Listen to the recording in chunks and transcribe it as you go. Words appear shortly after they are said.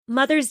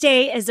Mother's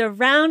Day is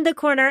around the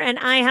corner and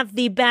I have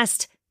the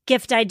best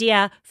gift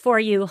idea for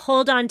you.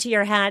 Hold on to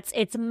your hats.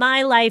 It's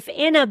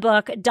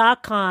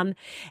mylifeinabook.com.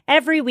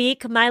 Every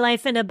week, My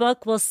Life in a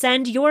Book will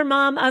send your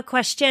mom a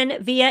question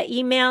via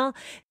email.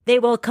 They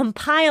will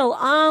compile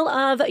all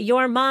of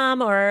your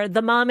mom or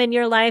the mom in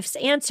your life's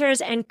answers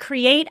and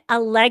create a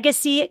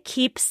legacy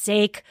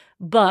keepsake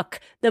book.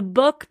 The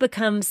book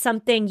becomes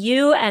something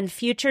you and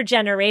future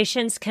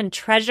generations can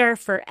treasure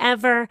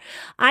forever.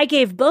 I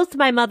gave both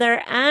my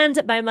mother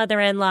and my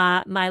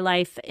mother-in-law My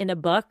Life in a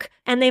Book,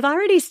 and they've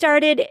already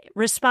started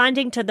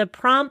responding to the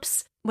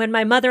prompts. When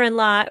my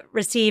mother-in-law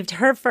received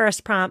her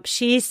first prompt,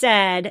 she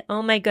said,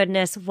 "Oh my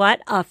goodness,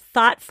 what a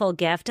thoughtful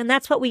gift." And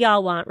that's what we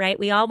all want, right?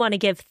 We all want to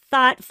give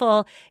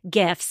thoughtful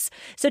gifts.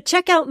 So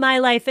check out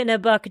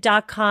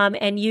mylifeinabook.com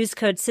and use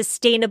code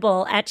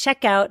SUSTAINABLE at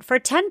checkout for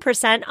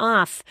 10%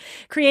 off.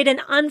 Create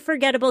an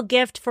unforgettable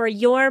gift for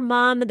your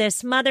mom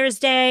this Mother's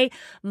Day.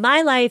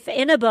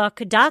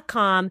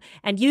 mylifeinabook.com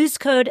and use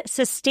code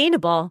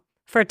SUSTAINABLE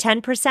for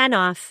 10%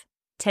 off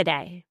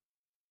today.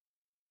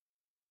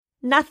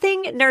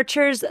 Nothing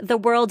nurtures the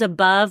world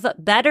above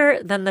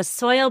better than the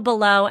soil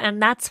below,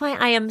 and that's why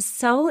I am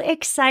so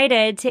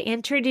excited to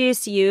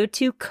introduce you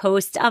to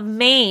Coast of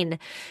Maine.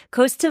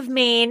 Coast of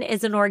Maine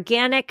is an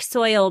organic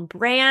soil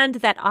brand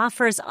that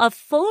offers a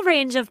full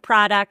range of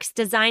products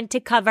designed to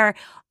cover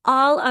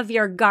all of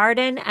your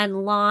garden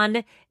and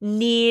lawn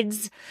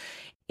needs.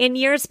 In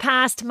years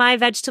past, my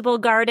vegetable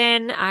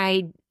garden,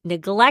 I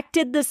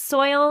neglected the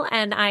soil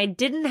and I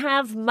didn't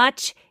have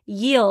much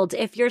yield.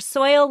 If your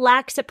soil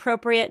lacks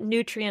appropriate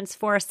nutrients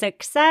for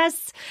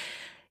success,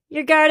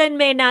 your garden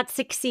may not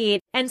succeed.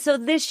 And so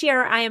this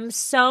year, I am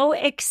so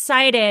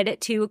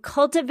excited to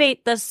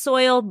cultivate the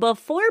soil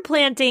before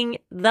planting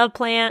the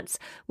plants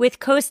with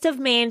Coast of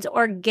Maine's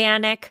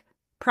organic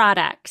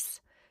products.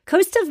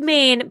 Coast of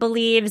Maine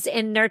believes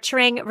in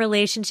nurturing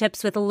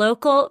relationships with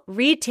local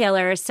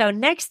retailers. So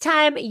next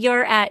time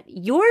you're at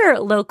your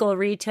local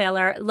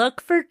retailer,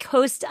 look for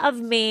Coast of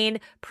Maine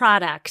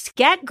products.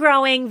 Get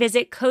growing.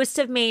 Visit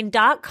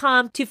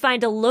coastofmaine.com to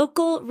find a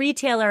local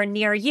retailer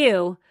near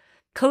you.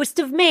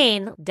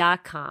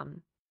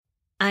 coastofmaine.com.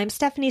 I'm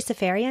Stephanie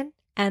Safarian,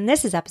 and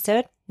this is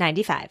episode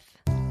 95.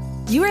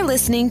 You are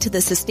listening to the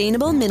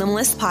Sustainable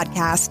Minimalist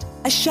Podcast,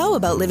 a show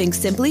about living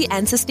simply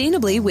and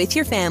sustainably with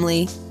your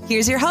family.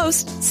 Here's your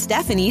host,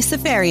 Stephanie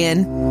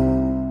Safarian.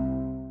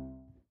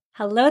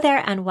 Hello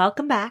there and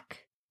welcome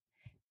back.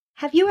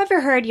 Have you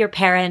ever heard your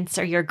parents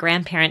or your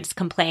grandparents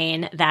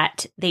complain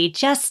that they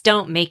just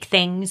don't make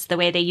things the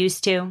way they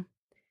used to?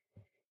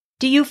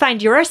 Do you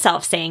find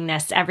yourself saying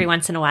this every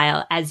once in a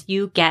while as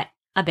you get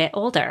a bit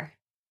older?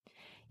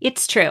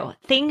 It's true.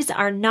 Things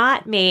are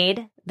not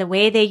made the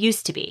way they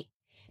used to be.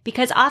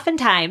 Because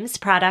oftentimes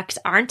products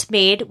aren't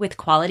made with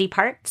quality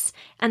parts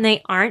and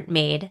they aren't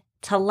made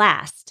to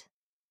last.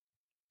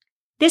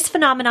 This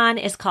phenomenon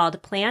is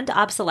called planned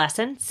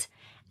obsolescence.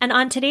 And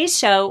on today's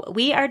show,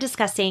 we are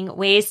discussing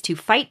ways to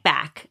fight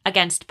back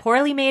against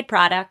poorly made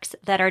products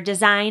that are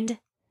designed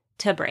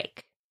to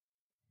break.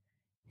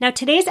 Now,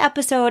 today's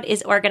episode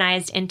is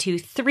organized into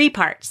 3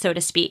 parts, so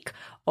to speak,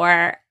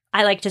 or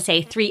I like to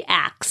say 3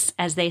 acts,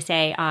 as they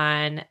say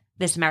on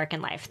This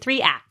American Life,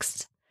 3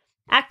 acts.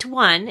 Act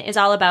 1 is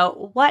all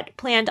about what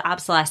planned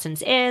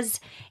obsolescence is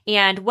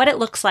and what it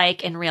looks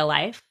like in real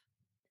life.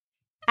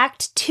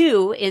 Act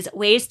 2 is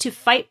ways to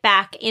fight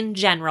back in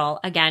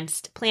general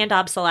against planned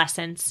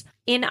obsolescence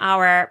in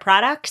our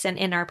products and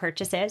in our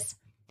purchases.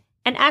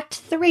 And Act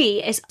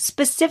 3 is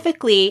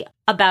specifically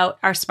about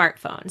our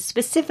smartphones,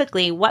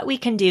 specifically what we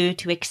can do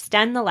to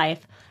extend the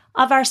life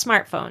of our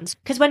smartphones.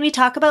 Because when we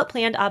talk about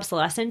planned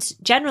obsolescence,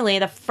 generally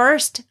the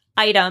first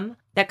item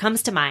that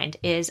comes to mind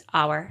is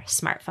our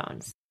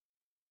smartphones.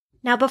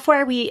 Now,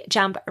 before we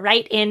jump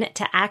right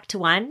into Act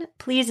 1,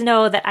 please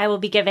know that I will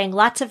be giving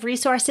lots of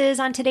resources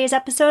on today's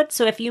episode,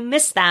 so if you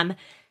missed them,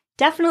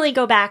 definitely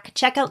go back,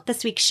 check out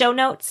this week's show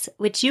notes,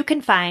 which you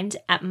can find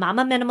at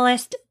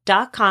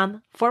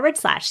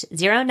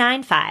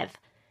mamaminimalist.com/095,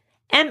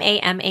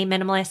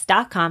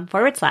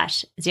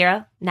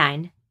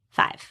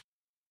 mamaminimalist.com/095.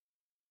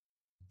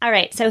 All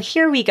right, so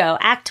here we go.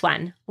 Act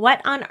 1.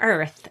 What on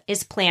earth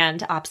is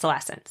planned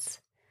obsolescence?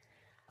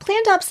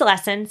 Planned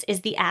obsolescence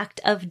is the act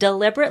of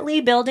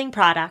deliberately building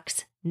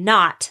products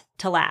not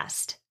to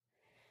last.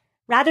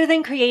 Rather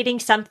than creating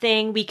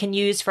something we can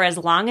use for as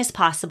long as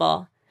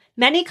possible,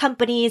 many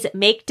companies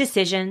make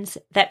decisions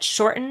that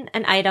shorten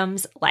an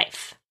item's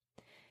life.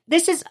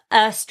 This is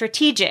a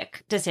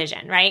strategic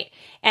decision, right?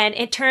 And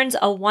it turns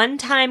a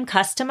one-time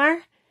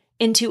customer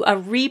into a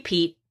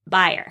repeat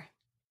buyer.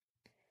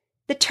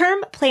 The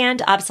term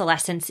planned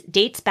obsolescence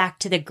dates back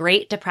to the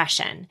Great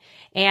Depression,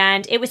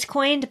 and it was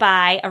coined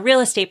by a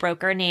real estate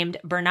broker named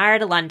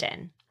Bernard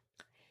London.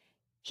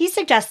 He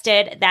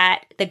suggested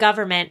that the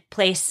government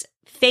place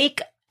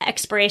fake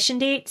expiration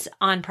dates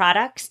on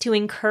products to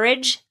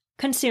encourage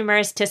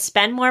consumers to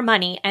spend more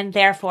money and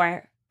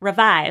therefore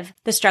revive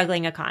the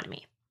struggling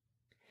economy.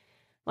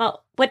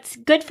 Well, what's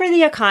good for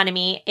the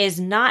economy is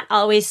not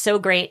always so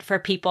great for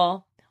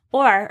people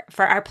or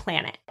for our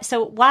planet.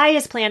 So why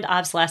is planned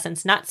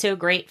obsolescence not so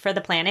great for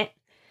the planet?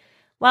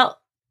 Well,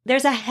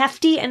 there's a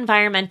hefty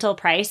environmental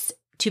price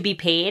to be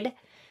paid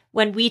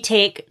when we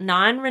take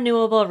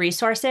non-renewable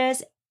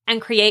resources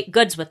and create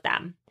goods with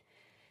them.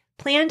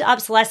 Planned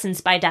obsolescence,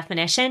 by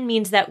definition,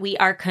 means that we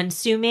are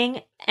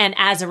consuming, and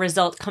as a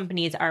result,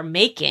 companies are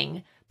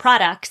making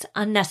products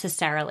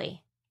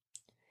unnecessarily.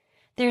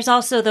 There's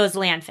also those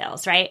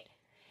landfills, right?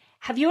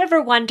 Have you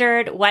ever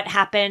wondered what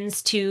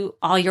happens to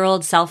all your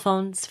old cell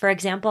phones, for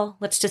example?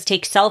 Let's just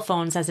take cell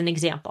phones as an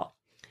example.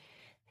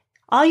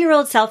 All your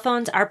old cell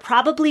phones are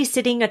probably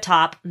sitting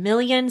atop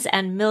millions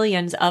and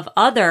millions of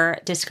other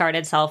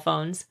discarded cell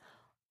phones,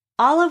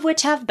 all of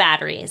which have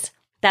batteries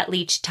that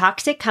leach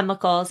toxic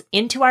chemicals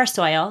into our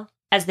soil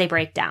as they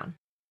break down.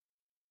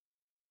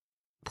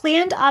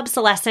 Planned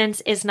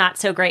obsolescence is not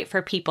so great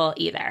for people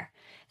either.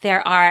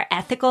 There are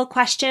ethical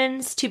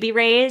questions to be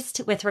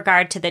raised with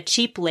regard to the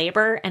cheap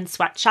labor and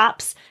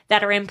sweatshops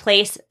that are in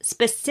place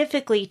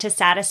specifically to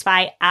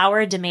satisfy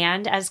our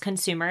demand as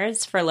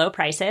consumers for low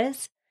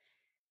prices.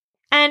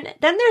 And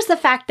then there's the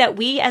fact that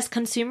we as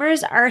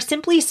consumers are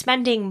simply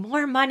spending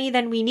more money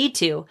than we need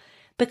to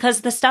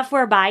because the stuff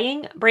we're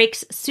buying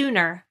breaks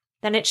sooner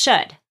than it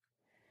should.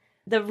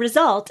 The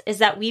result is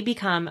that we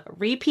become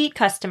repeat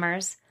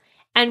customers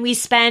and we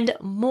spend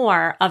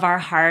more of our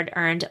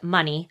hard-earned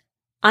money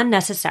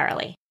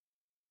unnecessarily.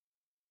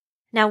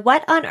 Now,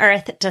 what on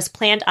earth does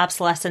planned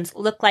obsolescence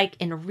look like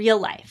in real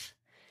life?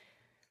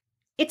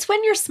 It's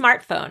when your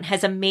smartphone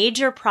has a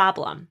major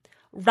problem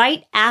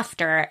right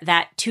after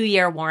that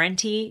 2-year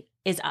warranty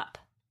is up.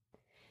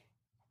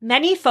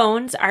 Many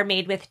phones are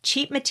made with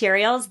cheap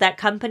materials that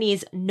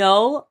companies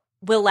know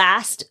will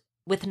last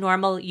with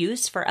normal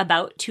use for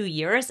about 2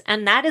 years.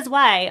 And that is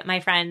why, my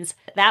friends,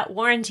 that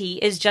warranty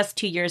is just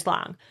 2 years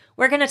long.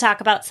 We're going to talk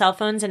about cell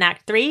phones in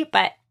Act 3,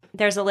 but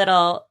there's a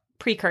little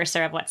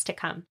precursor of what's to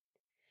come.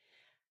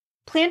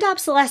 Planned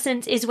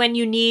obsolescence is when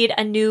you need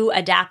a new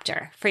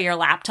adapter for your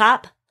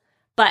laptop,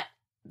 but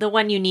the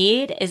one you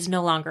need is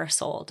no longer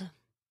sold.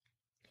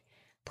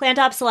 Planned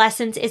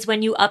obsolescence is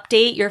when you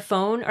update your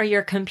phone or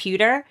your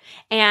computer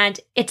and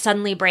it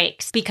suddenly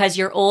breaks because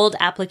your old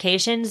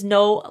applications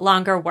no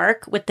longer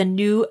work with the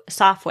new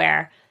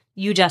software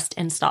you just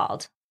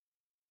installed.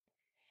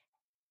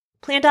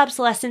 Planned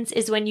obsolescence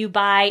is when you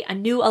buy a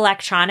new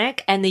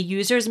electronic and the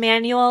user's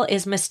manual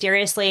is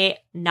mysteriously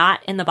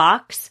not in the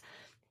box.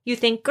 You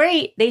think,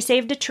 great, they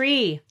saved a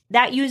tree.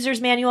 That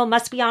user's manual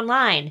must be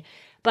online.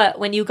 But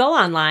when you go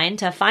online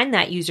to find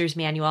that user's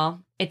manual,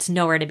 it's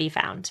nowhere to be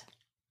found.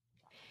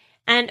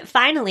 And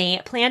finally,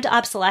 planned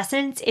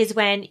obsolescence is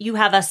when you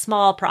have a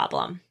small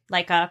problem,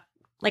 like a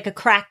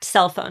cracked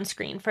cell phone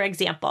screen, for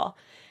example,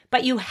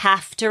 but you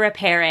have to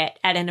repair it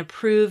at an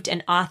approved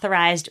and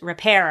authorized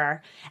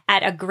repairer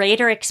at a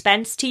greater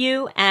expense to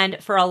you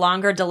and for a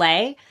longer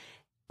delay,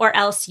 or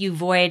else you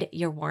void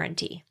your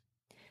warranty.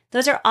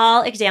 Those are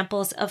all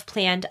examples of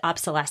planned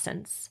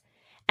obsolescence.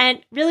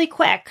 And really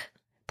quick,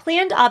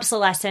 planned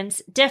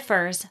obsolescence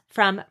differs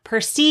from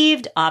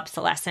perceived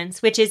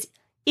obsolescence, which is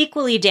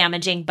equally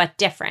damaging but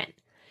different.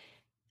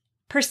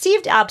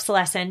 Perceived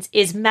obsolescence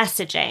is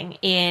messaging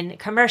in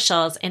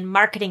commercials and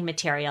marketing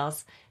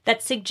materials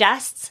that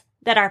suggests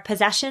that our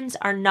possessions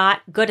are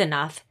not good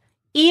enough,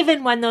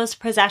 even when those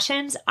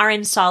possessions are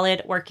in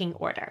solid working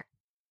order.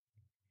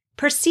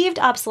 Perceived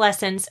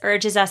obsolescence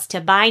urges us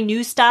to buy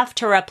new stuff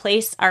to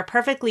replace our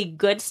perfectly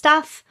good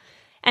stuff,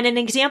 and an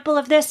example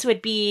of this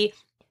would be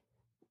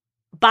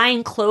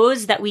buying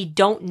clothes that we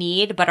don't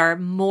need but are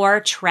more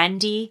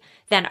trendy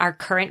than our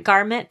current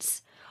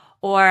garments,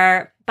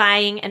 or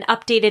buying an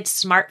updated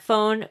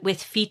smartphone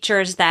with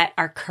features that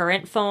our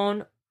current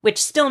phone,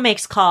 which still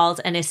makes calls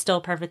and is still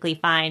perfectly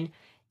fine,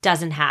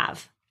 doesn't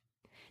have.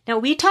 Now,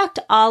 we talked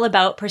all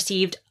about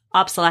perceived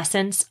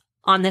obsolescence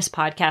on this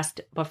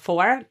podcast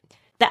before.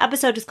 The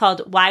episode is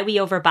called Why We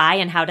Overbuy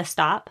and How to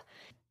Stop.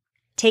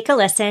 Take a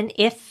listen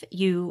if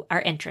you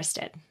are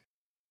interested.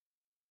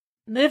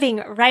 Moving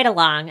right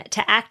along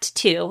to Act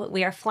 2,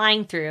 we are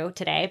flying through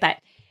today, but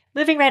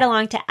moving right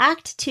along to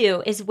Act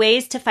 2 is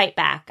ways to fight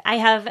back. I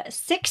have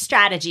 6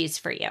 strategies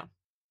for you.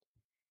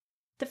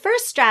 The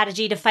first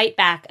strategy to fight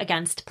back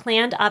against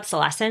planned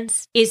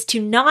obsolescence is to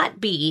not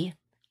be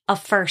a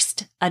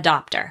first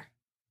adopter.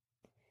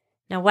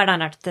 Now, what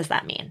on earth does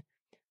that mean?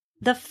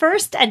 The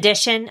first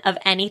edition of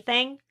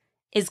anything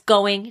is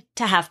going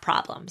to have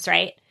problems,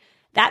 right?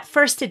 That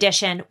first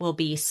edition will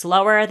be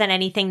slower than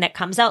anything that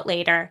comes out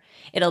later.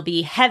 It'll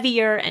be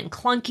heavier and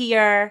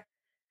clunkier.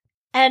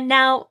 And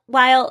now,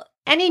 while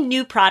any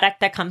new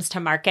product that comes to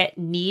market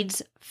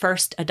needs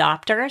first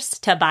adopters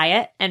to buy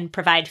it and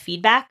provide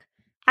feedback,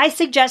 I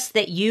suggest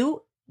that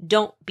you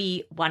don't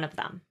be one of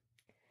them.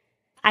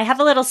 I have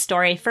a little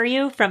story for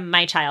you from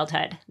my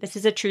childhood. This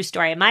is a true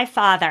story. My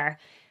father,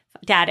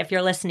 Dad, if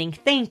you're listening,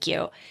 thank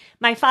you.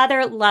 My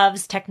father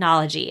loves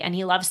technology and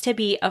he loves to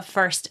be a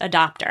first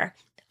adopter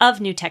of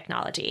new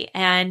technology.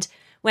 And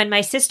when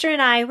my sister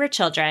and I were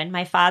children,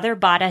 my father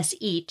bought us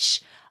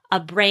each a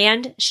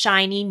brand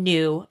shiny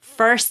new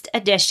first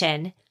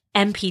edition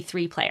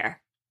MP3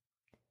 player.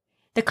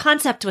 The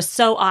concept was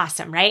so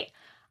awesome, right?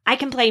 I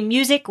can play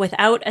music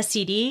without a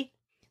CD.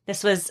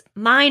 This was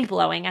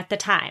mind-blowing at the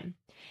time.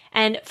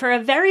 And for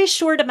a very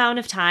short amount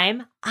of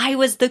time, I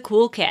was the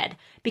cool kid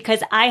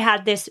because I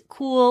had this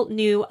cool,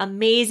 new,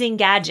 amazing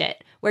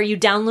gadget where you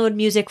download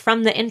music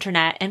from the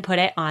internet and put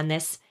it on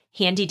this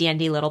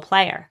handy-dandy little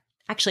player.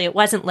 Actually, it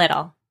wasn't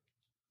little.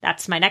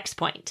 That's my next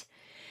point.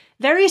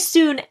 Very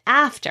soon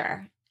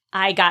after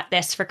I got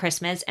this for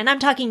Christmas, and I'm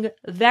talking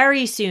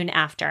very soon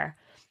after,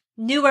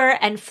 newer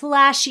and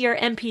flashier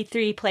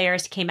MP3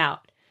 players came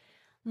out.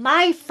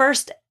 My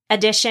first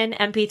edition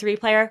MP3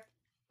 player,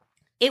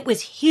 it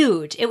was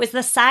huge. It was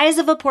the size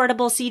of a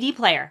portable CD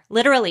player,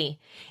 literally.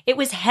 It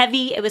was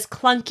heavy, it was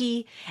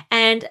clunky,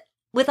 and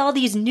with all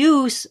these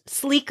new,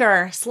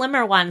 sleeker,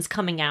 slimmer ones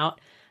coming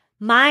out,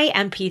 my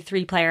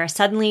MP3 player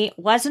suddenly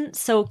wasn't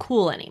so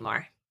cool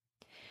anymore.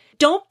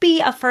 Don't be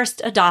a first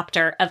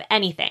adopter of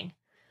anything.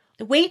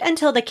 Wait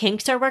until the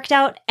kinks are worked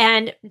out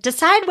and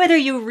decide whether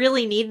you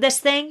really need this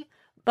thing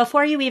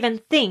before you even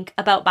think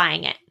about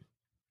buying it.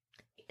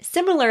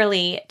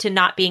 Similarly to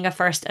not being a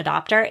first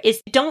adopter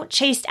is don't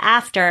chase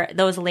after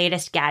those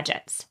latest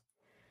gadgets.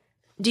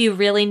 Do you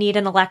really need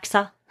an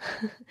Alexa?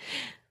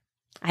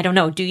 I don't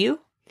know, do you?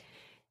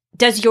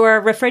 Does your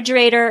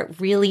refrigerator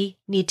really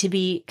need to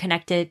be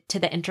connected to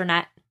the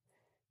internet?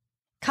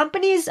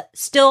 Companies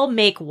still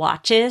make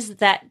watches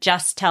that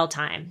just tell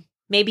time.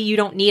 Maybe you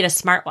don't need a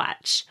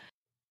smartwatch.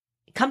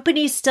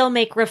 Companies still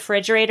make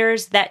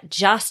refrigerators that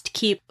just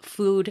keep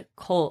food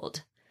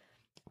cold.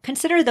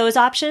 Consider those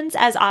options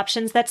as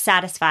options that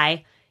satisfy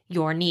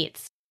your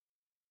needs.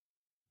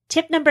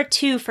 Tip number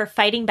 2 for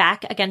fighting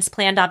back against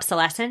planned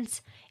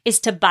obsolescence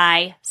is to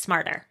buy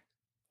smarter.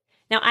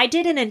 Now, I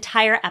did an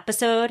entire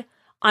episode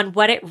on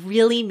what it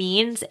really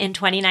means in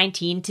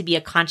 2019 to be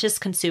a conscious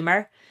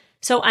consumer,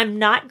 so I'm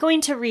not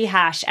going to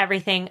rehash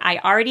everything I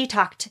already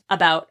talked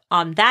about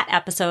on that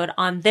episode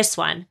on this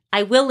one.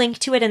 I will link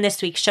to it in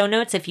this week's show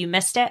notes if you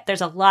missed it. There's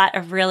a lot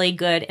of really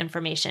good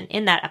information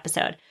in that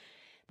episode.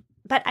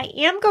 But I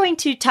am going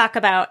to talk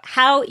about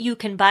how you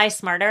can buy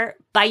smarter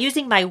by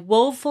using my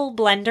woeful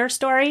blender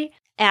story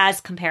as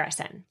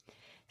comparison.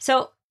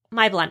 So,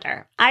 my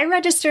blender. I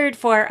registered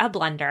for a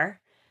blender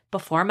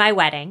before my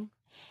wedding,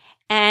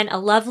 and a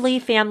lovely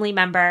family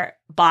member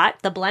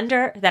bought the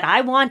blender that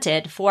I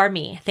wanted for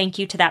me. Thank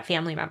you to that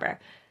family member.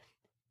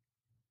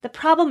 The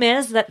problem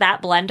is that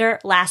blender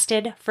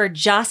lasted for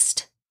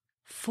just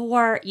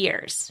 4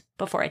 years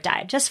before it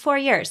died. Just 4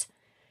 years.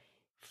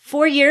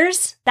 4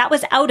 years, that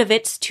was out of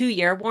its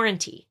 2-year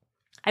warranty.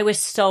 I was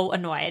so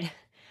annoyed.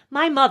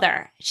 My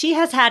mother, she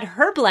has had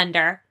her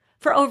blender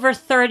for over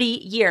 30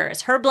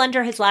 years. Her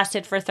blender has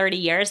lasted for 30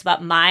 years,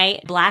 but my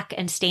black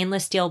and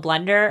stainless steel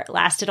blender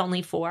lasted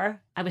only 4.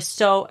 I was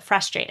so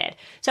frustrated.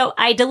 So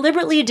I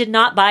deliberately did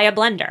not buy a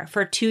blender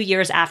for 2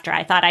 years after.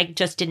 I thought I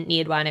just didn't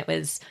need one. It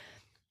was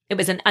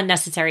an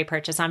unnecessary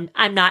purchase. I'm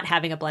not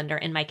having a blender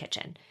in my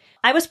kitchen.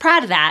 I was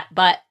proud of that,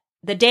 but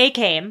the day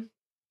came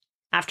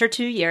after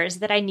 2 years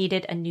that I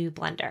needed a new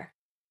blender.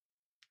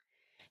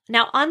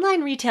 Now,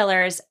 online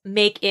retailers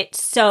make it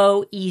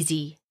so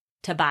easy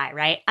to buy,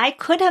 right? I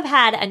could have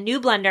had a new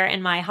blender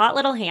in my hot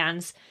little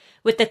hands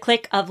with the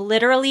click of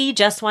literally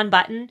just one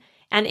button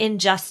and in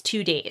just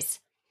 2 days.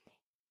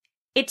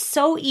 It's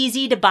so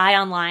easy to buy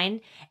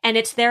online, and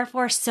it's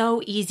therefore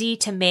so easy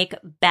to make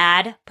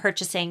bad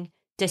purchasing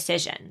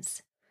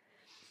decisions.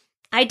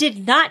 I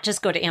did not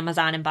just go to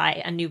Amazon and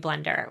buy a new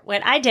blender.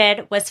 What I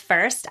did was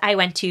first, I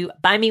went to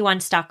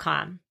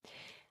buymeonce.com.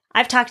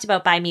 I've talked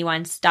about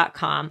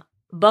buymeonce.com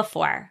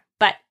before,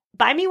 but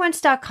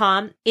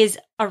buymeonce.com is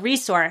a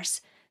resource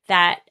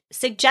that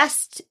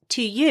suggests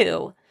to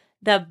you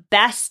the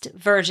best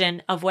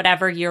version of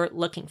whatever you're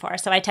looking for.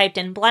 So I typed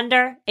in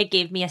blender, it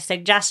gave me a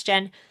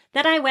suggestion.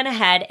 Then I went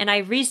ahead and I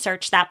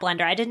researched that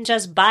blender. I didn't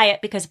just buy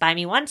it because Buy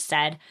Me Once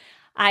said.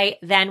 I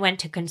then went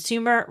to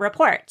Consumer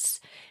Reports.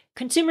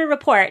 Consumer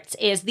Reports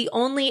is the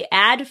only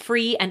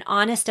ad-free and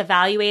honest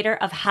evaluator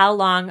of how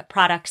long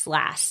products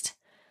last.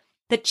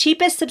 The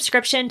cheapest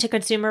subscription to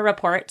Consumer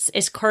Reports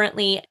is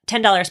currently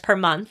 $10 per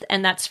month,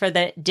 and that's for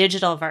the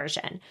digital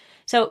version.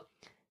 So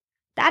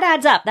that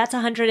adds up. That's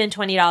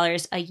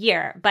 $120 a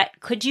year. But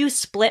could you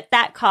split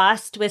that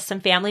cost with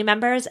some family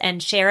members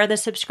and share the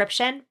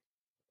subscription?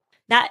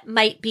 That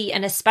might be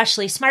an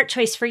especially smart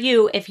choice for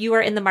you if you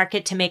are in the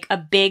market to make a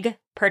big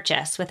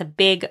purchase with a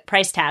big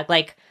price tag,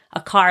 like a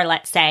car,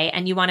 let's say,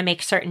 and you want to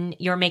make certain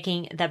you're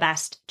making the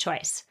best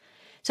choice.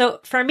 So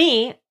for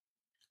me,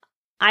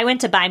 I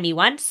went to Buy Me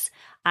Once.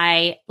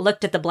 I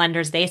looked at the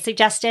blenders they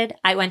suggested.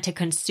 I went to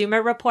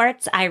Consumer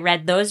Reports. I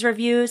read those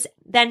reviews.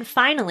 Then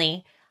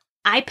finally,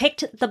 I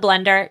picked the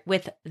blender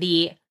with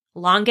the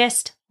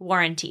longest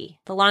warranty.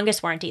 The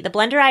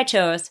blender I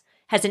chose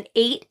has an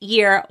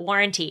 8-year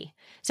warranty.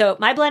 So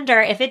my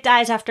blender, if it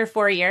dies after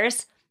 4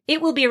 years,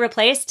 it will be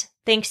replaced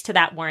thanks to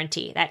that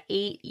warranty, that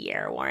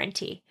 8-year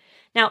warranty.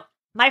 Now,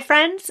 I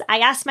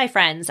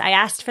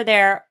asked for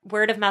their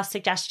word of mouth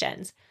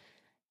suggestions.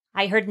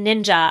 I heard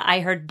Ninja, I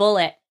heard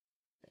Bullet.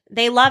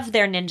 They love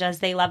their ninjas.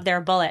 They love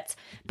their bullets.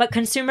 But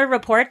Consumer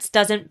Reports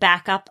doesn't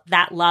back up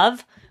that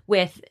love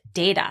with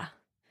data.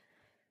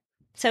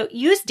 So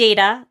use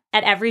data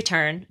at every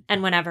turn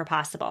and whenever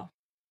possible.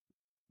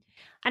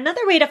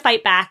 Another way to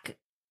fight back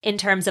in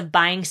terms of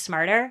buying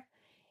smarter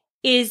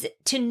is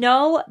to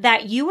know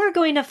that you are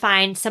going to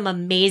find some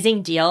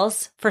amazing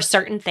deals for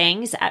certain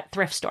things at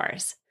thrift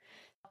stores.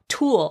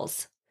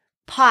 Tools,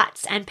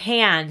 pots and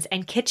pans,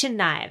 and kitchen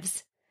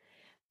knives.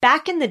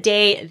 Back in the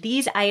day,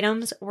 these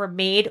items were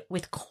made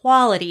with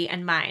quality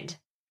in mind.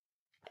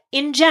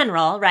 In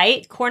general,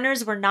 right,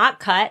 corners were not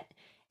cut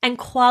and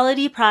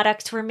quality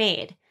products were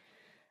made.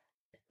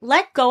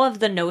 Let go of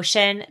the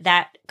notion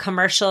that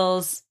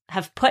commercials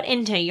have put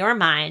into your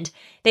mind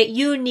that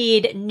you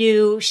need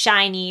new,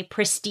 shiny,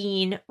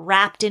 pristine,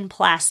 wrapped in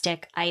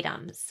plastic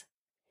items.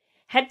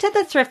 Head to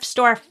the thrift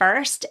store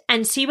first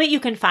and see what you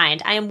can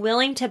find. I am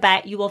willing to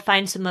bet you will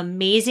find some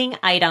amazing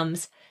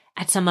items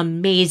at some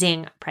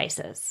amazing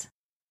prices.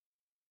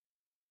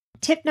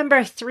 Tip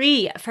number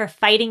 3 for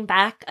fighting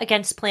back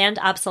against planned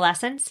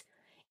obsolescence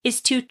is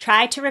to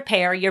try to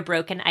repair your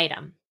broken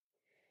item.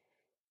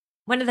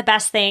 One of the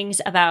best things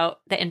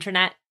about the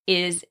internet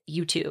is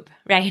YouTube,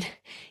 right?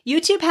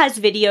 YouTube has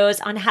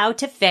videos on how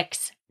to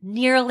fix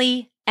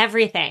nearly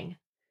everything.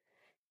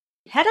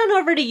 Head on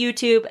over to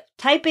YouTube,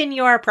 type in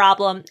your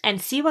problem, and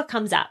see what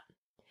comes up.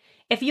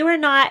 If you are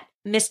not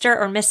Mr.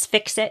 or Miss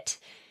Fix-It,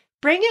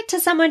 bring it to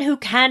someone who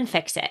can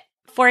fix it.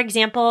 For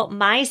example,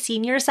 my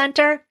senior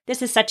center,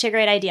 this is such a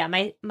great idea.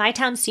 My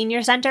town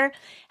senior center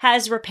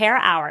has repair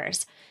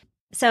hours.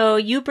 So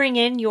you bring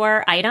in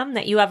your item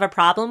that you have a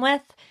problem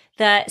with,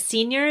 the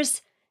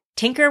seniors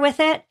tinker with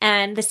it,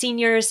 and the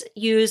seniors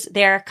use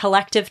their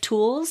collective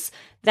tools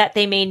that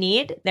they may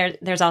need.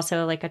 There's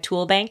also like a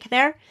tool bank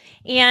there.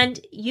 And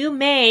you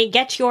may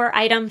get your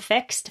item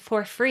fixed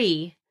for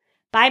free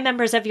by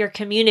members of your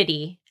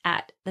community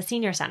at the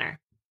senior center.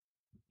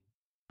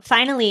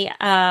 Finally,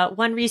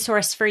 one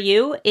resource for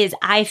you is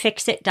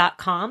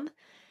ifixit.com.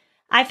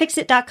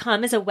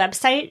 ifixit.com is a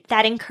website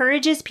that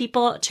encourages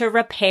people to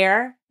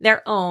repair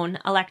their own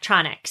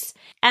electronics.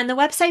 And the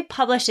website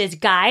publishes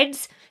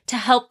guides to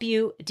help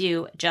you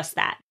do just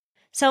that.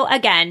 So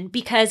again,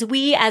 because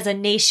we as a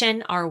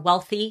nation are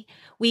wealthy,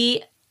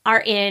 we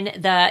are in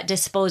the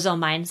disposal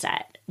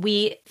mindset.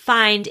 We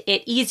find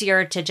it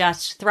easier to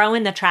just throw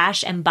in the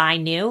trash and buy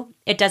new.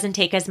 It doesn't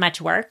take as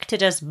much work to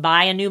just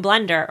buy a new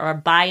blender or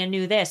buy a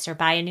new this or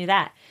buy a new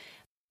that.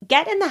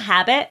 Get in the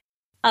habit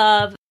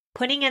of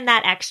putting in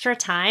that extra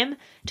time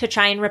to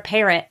try and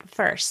repair it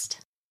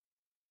first.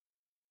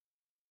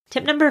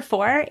 Tip number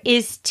 4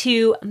 is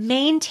to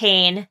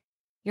maintain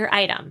your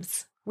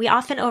items. We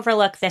often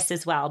overlook this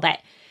as well, but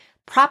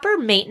proper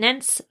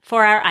maintenance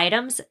for our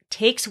items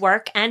takes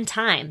work and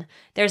time.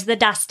 There's the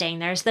dusting,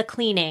 there's the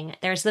cleaning,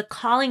 there's the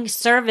calling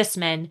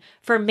servicemen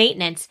for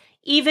maintenance,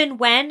 even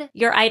when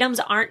your items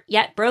aren't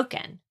yet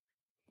broken.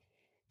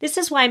 This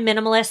is why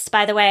minimalists,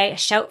 by the way,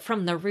 shout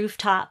from the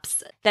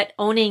rooftops that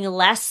owning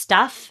less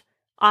stuff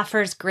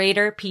offers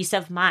greater peace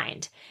of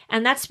mind.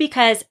 And that's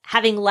because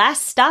having less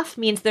stuff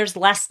means there's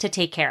less to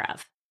take care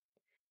of.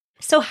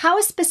 So how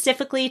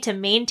specifically to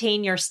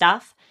maintain your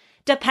stuff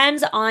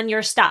depends on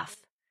your stuff.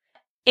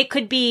 It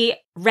could be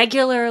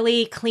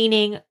regularly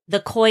cleaning the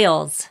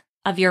coils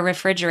of your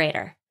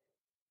refrigerator.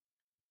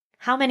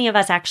 How many of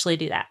us actually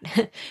do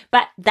that?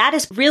 But that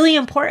is really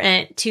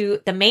important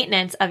to the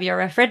maintenance of your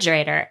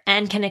refrigerator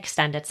and can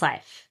extend its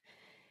life.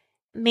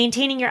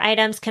 Maintaining your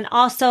items can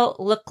also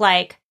look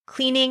like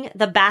cleaning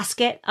the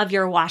basket of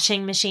your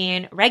washing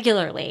machine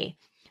regularly.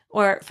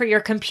 Or for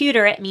your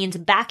computer, it means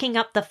backing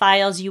up the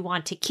files you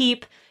want to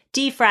keep,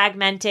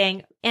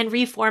 defragmenting, and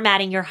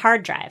reformatting your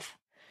hard drive.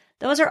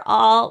 Those are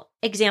all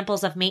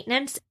examples of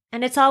maintenance,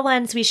 and it's all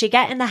ones we should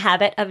get in the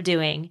habit of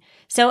doing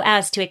so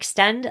as to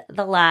extend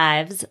the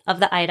lives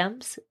of the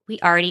items we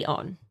already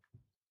own.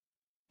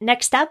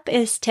 Next up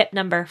is tip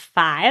number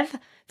 5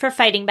 for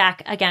fighting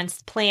back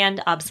against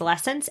planned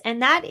obsolescence,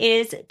 and that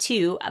is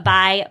to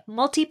buy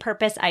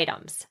multi-purpose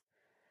items.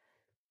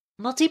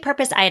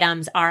 Multi-purpose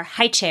items are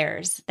high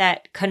chairs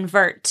that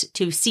convert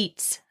to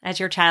seats as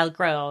your child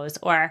grows,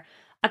 or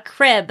a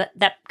crib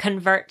that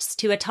converts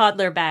to a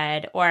toddler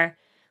bed, or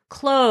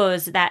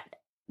clothes that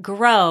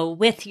grow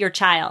with your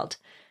child.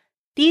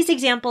 These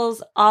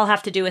examples all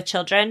have to do with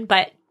children,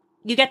 but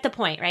you get the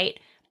point, right?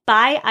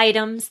 Buy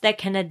items that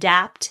can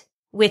adapt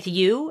with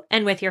you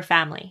and with your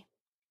family.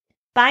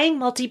 Buying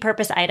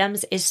multi-purpose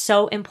items is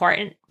so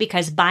important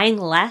because buying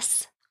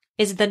less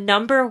is the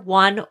number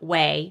one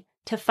way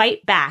to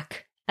fight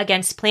back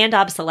against planned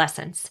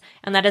obsolescence.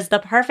 And that is the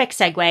perfect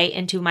segue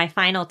into my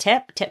final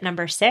tip, tip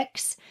number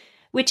 6,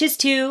 which is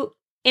to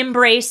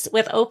embrace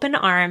with open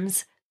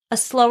arms a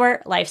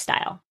slower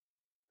lifestyle.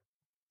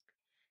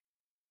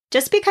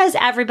 Just because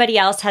everybody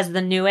else has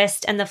the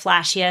newest and the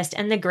flashiest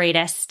and the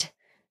greatest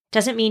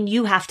doesn't mean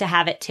you have to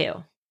have it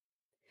too.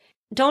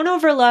 Don't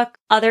overlook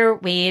other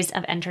ways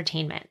of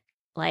entertainment,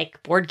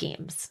 like board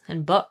games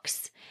and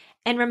books.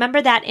 And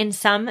remember that in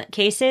some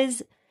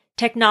cases,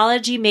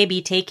 technology may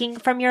be taking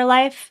from your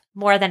life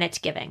more than it's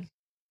giving.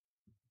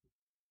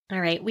 All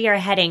right, we are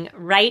heading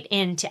right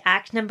into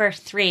act number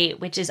 3,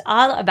 which is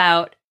all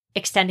about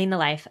extending the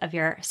life of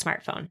your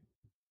smartphone.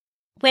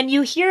 When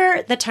you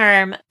hear the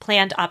term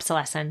planned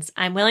obsolescence,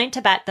 I'm willing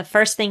to bet the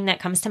first thing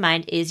that comes to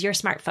mind is your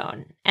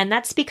smartphone. And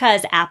that's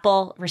because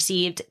Apple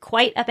received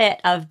quite a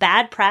bit of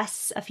bad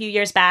press a few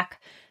years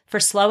back for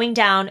slowing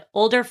down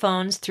older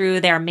phones through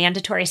their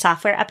mandatory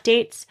software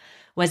updates.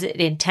 Was it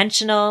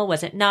intentional?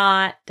 Was it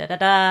not?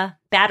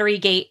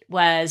 Batterygate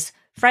was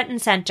front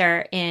and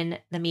center in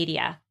the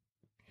media.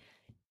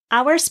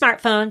 Our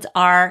smartphones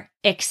are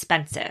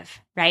expensive,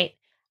 right?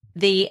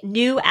 The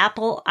new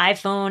Apple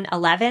iPhone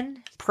 11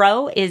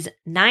 Pro is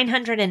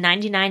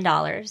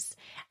 $999,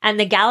 and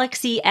the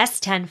Galaxy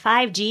S10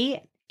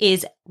 5G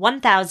is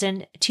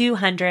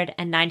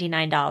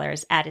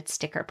 $1,299 at its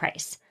sticker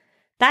price.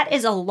 That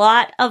is a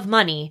lot of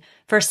money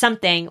for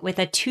something with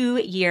a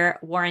 2-year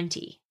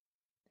warranty.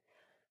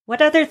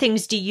 What other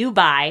things do you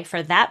buy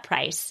for that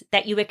price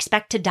that you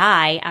expect to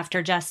die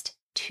after just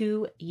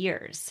 2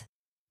 years?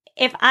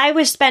 If I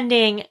was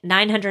spending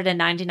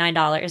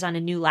 $999 on a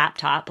new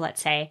laptop,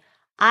 let's say,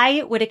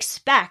 I would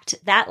expect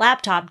that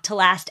laptop to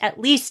last at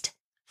least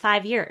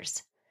 5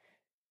 years.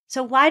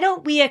 So why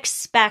don't we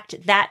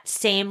expect that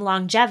same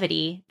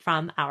longevity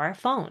from our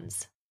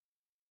phones?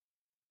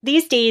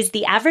 These days,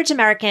 the average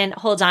American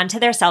holds on to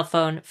their cell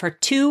phone for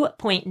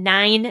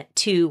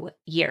 2.92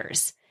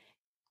 years.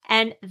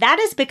 And that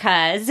is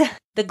because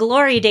the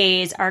glory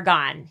days are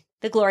gone.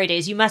 The glory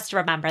days, you must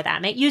remember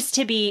them. It used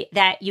to be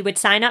that you would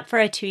sign up for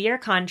a 2-year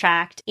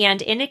contract,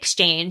 and in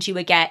exchange, you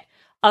would get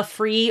a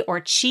free or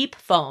cheap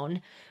phone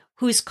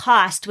whose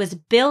cost was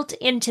built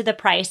into the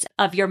price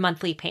of your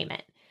monthly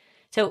payment.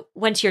 So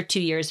once your 2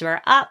 years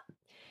were up,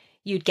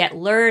 you'd get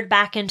lured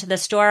back into the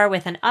store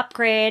with an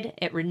upgrade.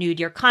 It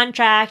renewed your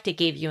contract. It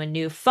gave you a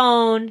new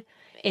phone.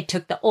 It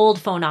took the old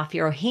phone off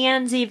your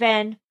hands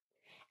even.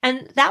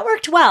 And that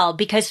worked well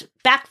because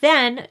back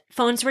then,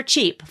 phones were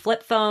cheap.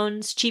 Flip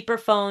phones, cheaper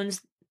phones.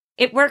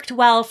 It worked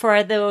well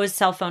for those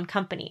cell phone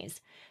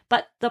companies.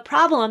 But the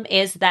problem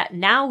is that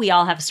now we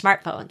all have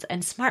smartphones,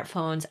 and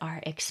smartphones are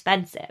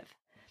expensive.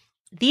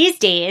 These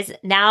days,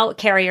 now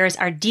carriers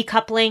are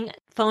decoupling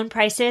phone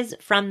prices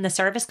from the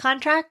service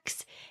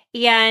contracts.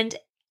 And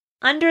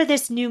under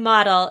this new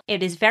model,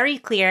 it is very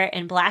clear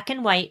in black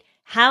and white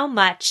how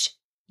much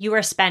you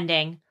are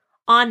spending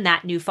on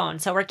that new phone.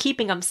 So we're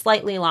keeping them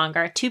slightly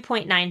longer,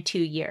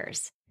 2.92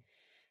 years.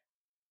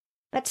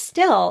 But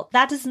still,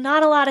 that is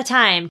not a lot of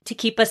time to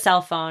keep a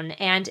cell phone.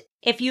 And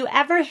if you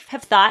ever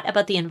have thought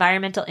about the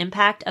environmental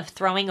impact of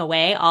throwing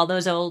away all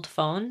those old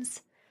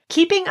phones,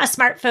 keeping a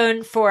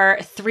smartphone for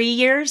 3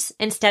 years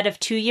instead of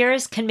 2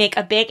 years can make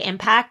a big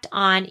impact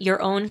on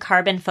your own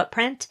carbon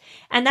footprint.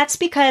 And that's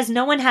because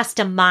no one has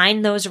to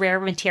mine those rare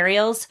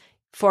materials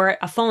for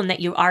a phone that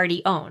you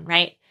already own,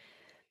 right?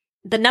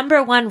 The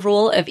number one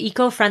rule of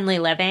eco-friendly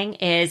living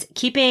is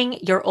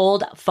keeping your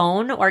old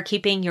phone or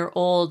keeping your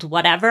old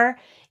whatever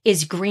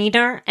is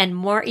greener and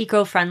more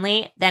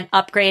eco-friendly than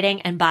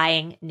upgrading and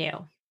buying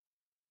new.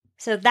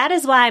 So that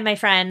is why, my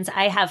friends,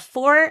 I have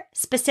 4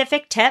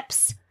 specific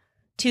tips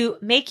to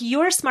make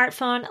your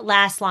smartphone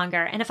last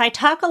longer. And if I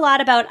talk a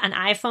lot about an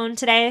iPhone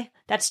today,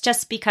 that's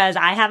just because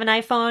I have an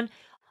iPhone.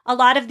 A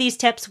lot of these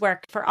tips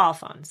work for all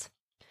phones.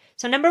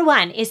 So number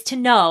 1 is to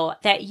know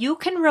that you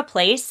can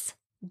replace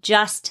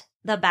just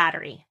the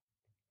battery.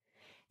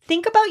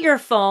 Think about your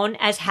phone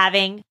as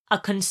having a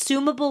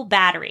consumable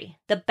battery.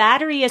 The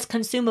battery is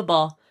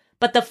consumable,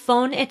 but the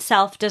phone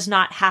itself does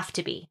not have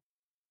to be.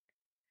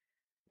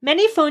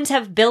 Many phones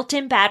have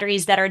built-in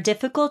batteries that are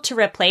difficult to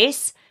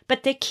replace,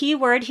 but the key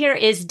word here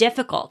is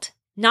difficult,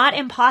 not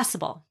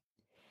impossible.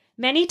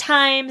 Many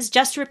times,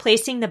 just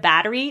replacing the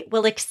battery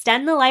will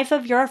extend the life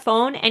of your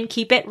phone and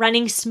keep it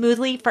running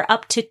smoothly for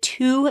up to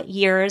 2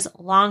 years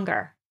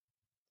longer.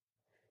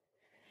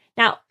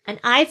 Now, an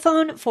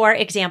iPhone, for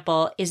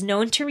example, is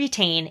known to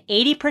retain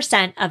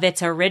 80% of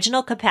its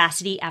original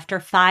capacity after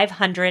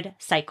 500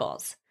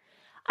 cycles.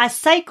 A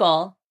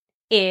cycle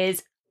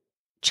is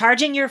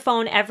charging your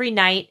phone every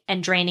night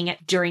and draining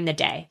it during the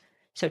day.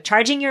 So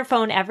charging your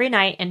phone every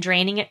night and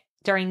draining it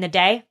during the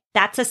day,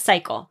 that's a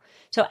cycle.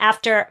 So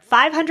after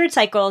 500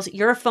 cycles,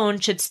 your phone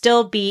should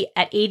still be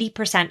at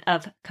 80%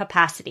 of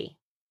capacity.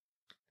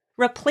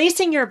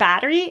 Replacing your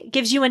battery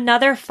gives you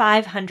another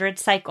 500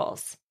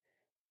 cycles.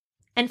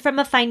 And from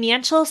a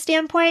financial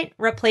standpoint,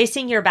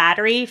 replacing your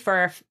battery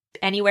for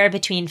anywhere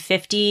between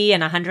 $50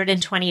 and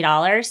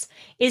 $120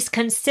 is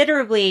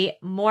considerably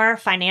more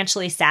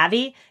financially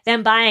savvy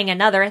than buying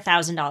another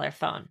 $1,000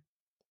 phone.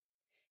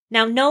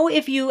 Now, know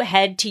if you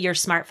head to your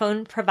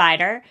smartphone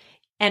provider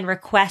and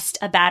request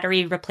a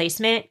battery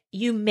replacement,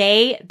 you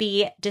may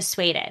be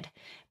dissuaded.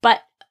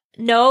 But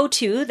know,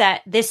 too,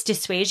 that this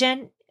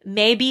dissuasion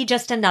may be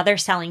just another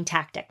selling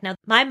tactic. Now,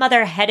 my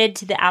mother headed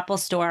to the Apple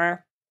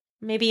store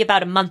maybe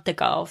about a month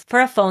ago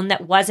for a phone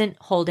that wasn't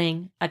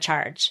holding a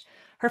charge.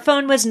 Her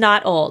phone was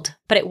not old,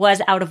 but it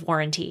was out of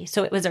warranty,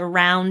 so it was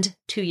around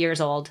 2 years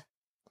old.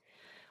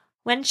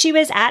 When she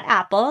was at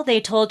Apple,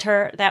 they told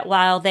her that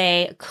while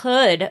they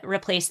could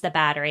replace the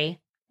battery,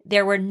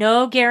 there were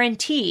no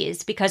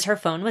guarantees because her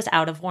phone was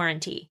out of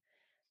warranty.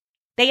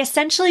 They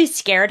essentially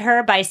scared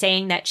her by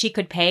saying that she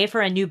could pay for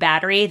a new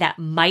battery that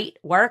might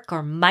work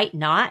or might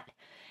not.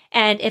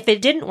 And if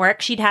it didn't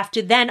work, she'd have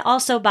to then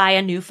also buy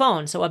a new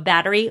phone. So a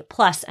battery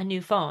plus a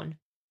new phone.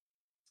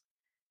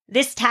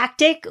 This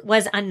tactic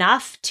was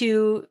enough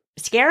to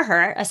scare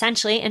her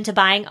essentially into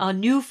buying a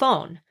new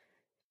phone.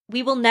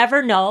 We will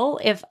never know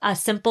if a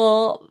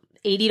simple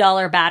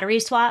 $80 battery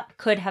swap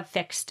could have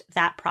fixed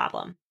that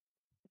problem.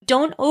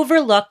 Don't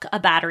overlook a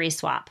battery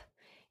swap.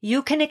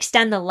 You can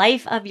extend the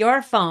life of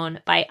your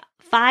phone by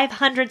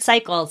 500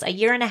 cycles, a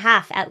year and a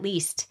half at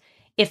least,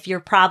 if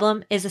your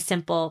problem is a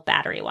simple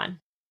battery one.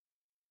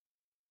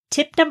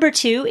 Tip number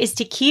 2 is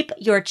to keep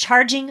your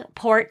charging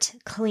port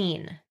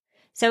clean.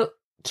 So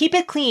keep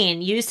it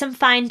clean. Use some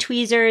fine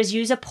tweezers,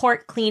 use a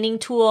port cleaning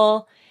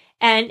tool,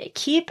 and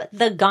keep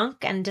the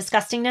gunk and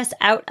disgustingness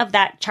out of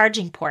that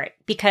charging port,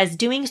 because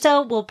doing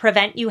so will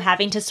prevent you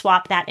having to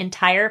swap that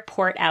entire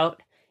port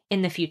out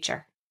in the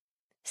future.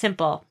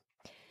 Simple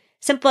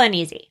and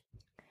easy.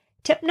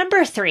 Tip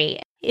number 3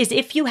 is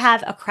if you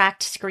have a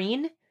cracked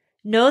screen,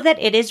 know that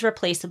it is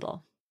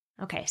replaceable.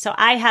 Okay, so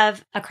I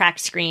have a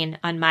cracked screen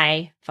on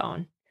my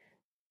phone.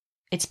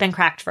 It's been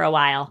cracked for a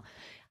while.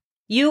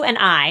 You and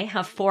I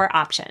have 4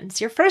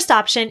 options. Your first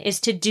option is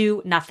to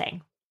do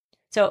nothing.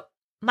 So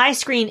my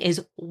screen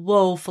is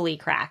woefully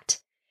cracked.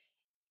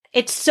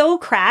 It's so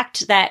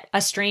cracked that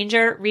a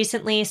stranger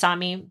recently saw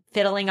me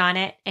fiddling on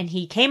it, and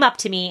he came up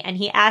to me and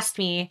he asked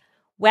me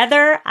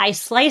whether I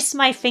slice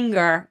my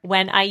finger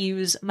when I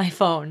use my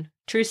phone.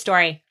 True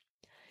story.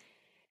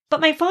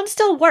 But my phone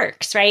still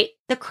works, right?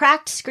 The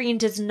cracked screen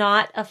does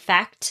not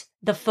affect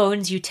the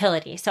phone's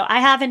utility. So I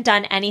haven't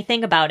done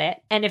anything about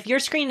it. And if your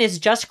screen is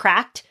just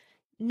cracked,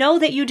 know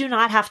that you do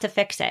not have to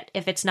fix it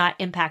if it's not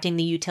impacting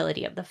the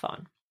utility of the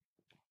phone.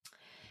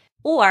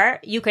 Or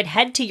you could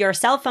head to your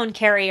cell phone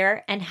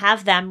carrier and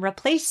have them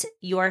replace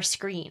your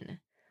screen.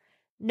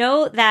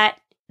 Know that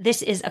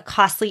this is a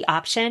costly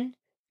option,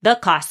 the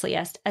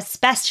costliest,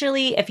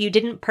 especially if you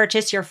didn't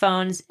purchase your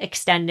phone's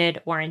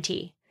extended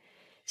warranty.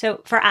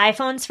 So for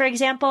iPhones, for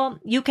example,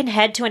 you can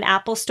head to an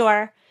Apple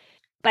store,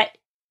 but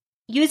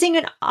using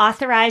an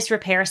authorized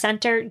repair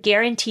center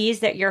guarantees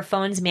that your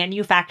phone's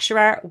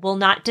manufacturer will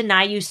not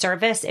deny you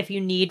service if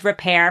you need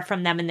repair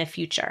from them in the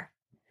future.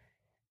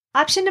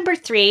 Option number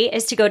 3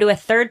 is to go to a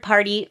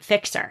third-party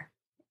fixer.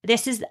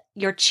 This is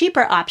your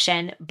cheaper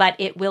option, but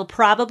it will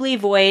probably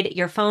void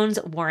your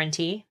phone's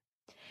warranty.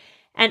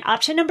 And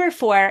option number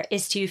 4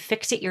 is to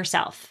fix it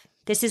yourself.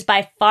 This is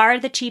by far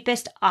the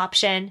cheapest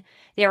option.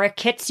 There are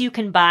kits you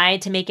can buy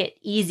to make it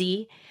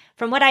easy.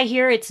 From what I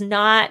hear, it's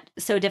not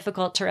so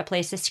difficult to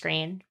replace a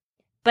screen.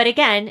 But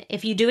again,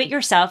 if you do it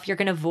yourself, you're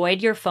going to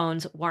void your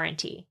phone's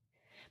warranty.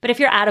 But if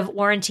you're out of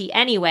warranty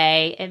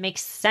anyway, it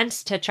makes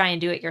sense to try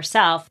and do it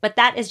yourself. But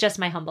that is just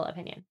my humble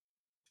opinion.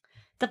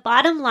 The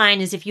bottom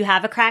line is if you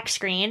have a cracked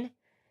screen,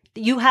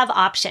 you have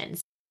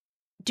options.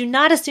 Do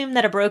not assume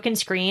that a broken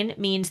screen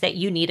means that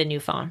you need a new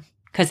phone,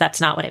 because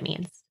that's not what it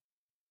means.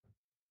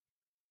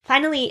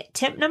 Finally,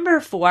 tip number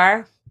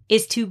 4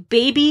 is to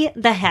baby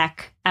the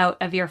heck out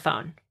of your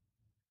phone.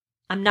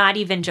 I'm not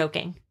even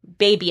joking.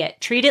 Baby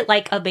it. Treat it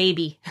like a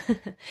baby.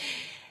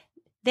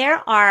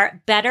 There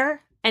are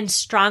better and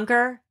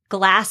stronger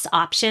glass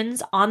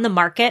options on the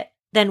market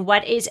than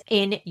what is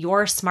in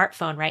your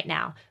smartphone right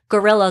now.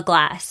 Gorilla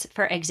Glass,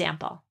 for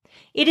example.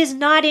 It is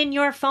not in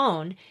your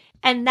phone,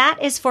 and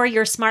that is for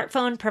your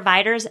smartphone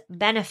provider's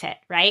benefit,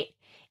 right?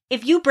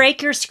 If you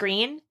break your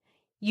screen,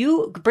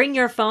 you bring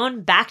your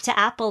phone back to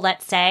Apple,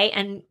 let's say,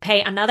 and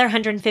pay another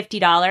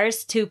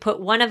 $150 to put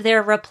one of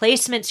their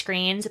replacement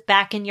screens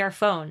back in your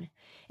phone.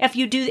 If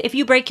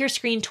you break your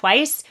screen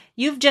twice,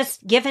 you've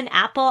just given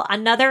Apple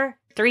another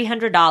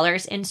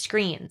 $300 in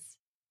screens.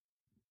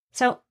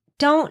 So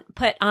don't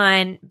put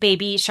on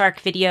baby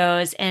shark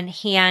videos and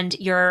hand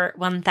your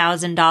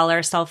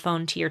 $1,000 cell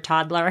phone to your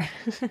toddler.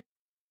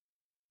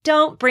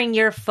 Don't bring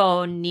your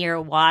phone near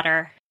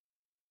water.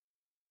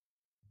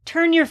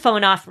 Turn your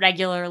phone off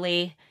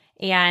regularly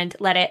and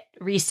let it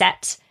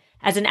reset.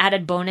 As an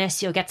added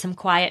bonus, you'll get some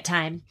quiet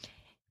time.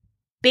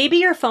 Baby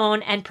your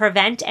phone and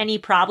prevent any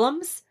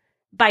problems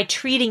by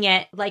treating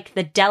it like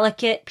the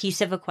delicate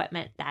piece of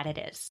equipment that it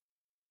is.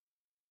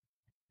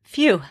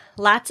 Phew,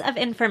 lots of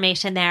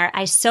information there.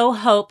 I so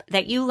hope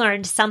that you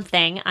learned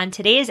something on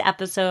today's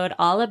episode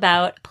all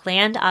about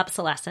planned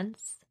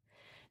obsolescence.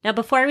 Now,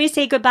 before we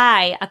say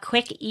goodbye, a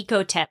quick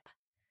eco tip.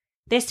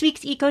 This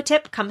week's eco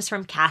tip comes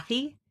from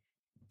Kathy.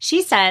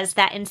 She says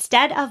that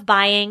instead of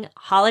buying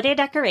holiday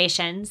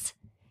decorations,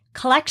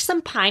 collect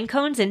some pine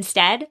cones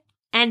instead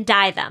and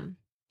dye them.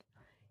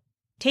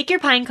 Take your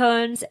pine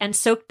cones and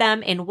soak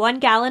them in 1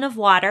 gallon of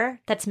water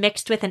that's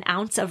mixed with an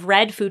ounce of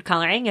red food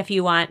coloring if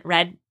you want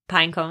red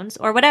pine cones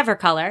or whatever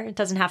color. It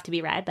doesn't have to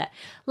be red, but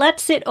let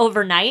sit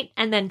overnight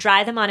and then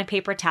dry them on a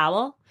paper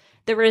towel.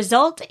 The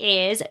result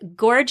is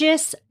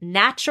gorgeous,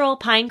 natural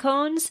pine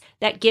cones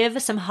that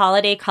give some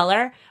holiday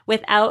color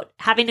without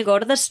having to go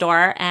to the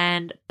store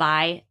and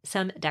buy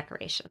some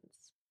decorations.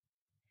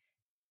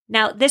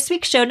 Now, this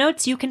week's show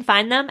notes, you can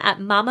find them at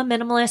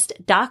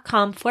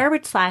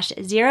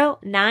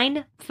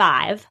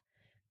mamaminimalist.com/095.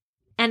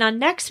 And on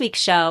next week's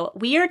show,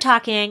 we are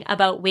talking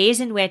about ways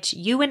in which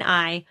you and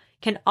I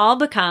can all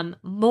become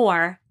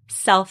more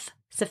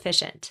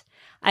self-sufficient.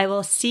 I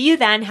will see you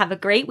then. Have a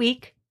great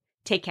week.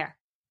 Take care.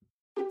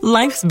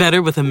 Life's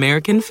better with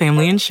American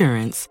Family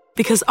Insurance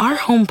because our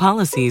home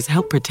policies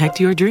help protect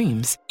your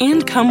dreams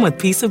and come with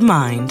peace of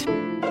mind.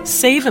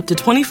 Save up to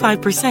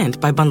 25%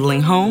 by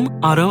bundling home,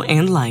 auto,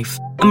 and life.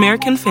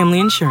 American Family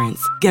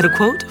Insurance. Get a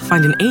quote,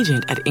 find an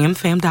agent at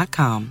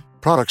amfam.com.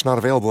 Products not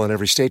available in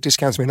every state.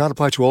 Discounts may not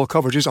apply to all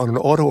coverages on an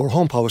auto or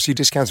home policy.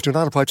 Discounts do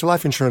not apply to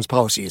life insurance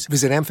policies.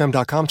 Visit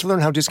amfam.com to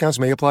learn how discounts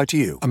may apply to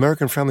you.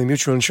 American Family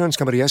Mutual Insurance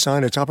Company, SI,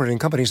 and its operating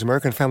companies,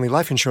 American Family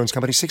Life Insurance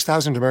Company,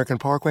 6000 American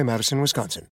Parkway, Madison, Wisconsin.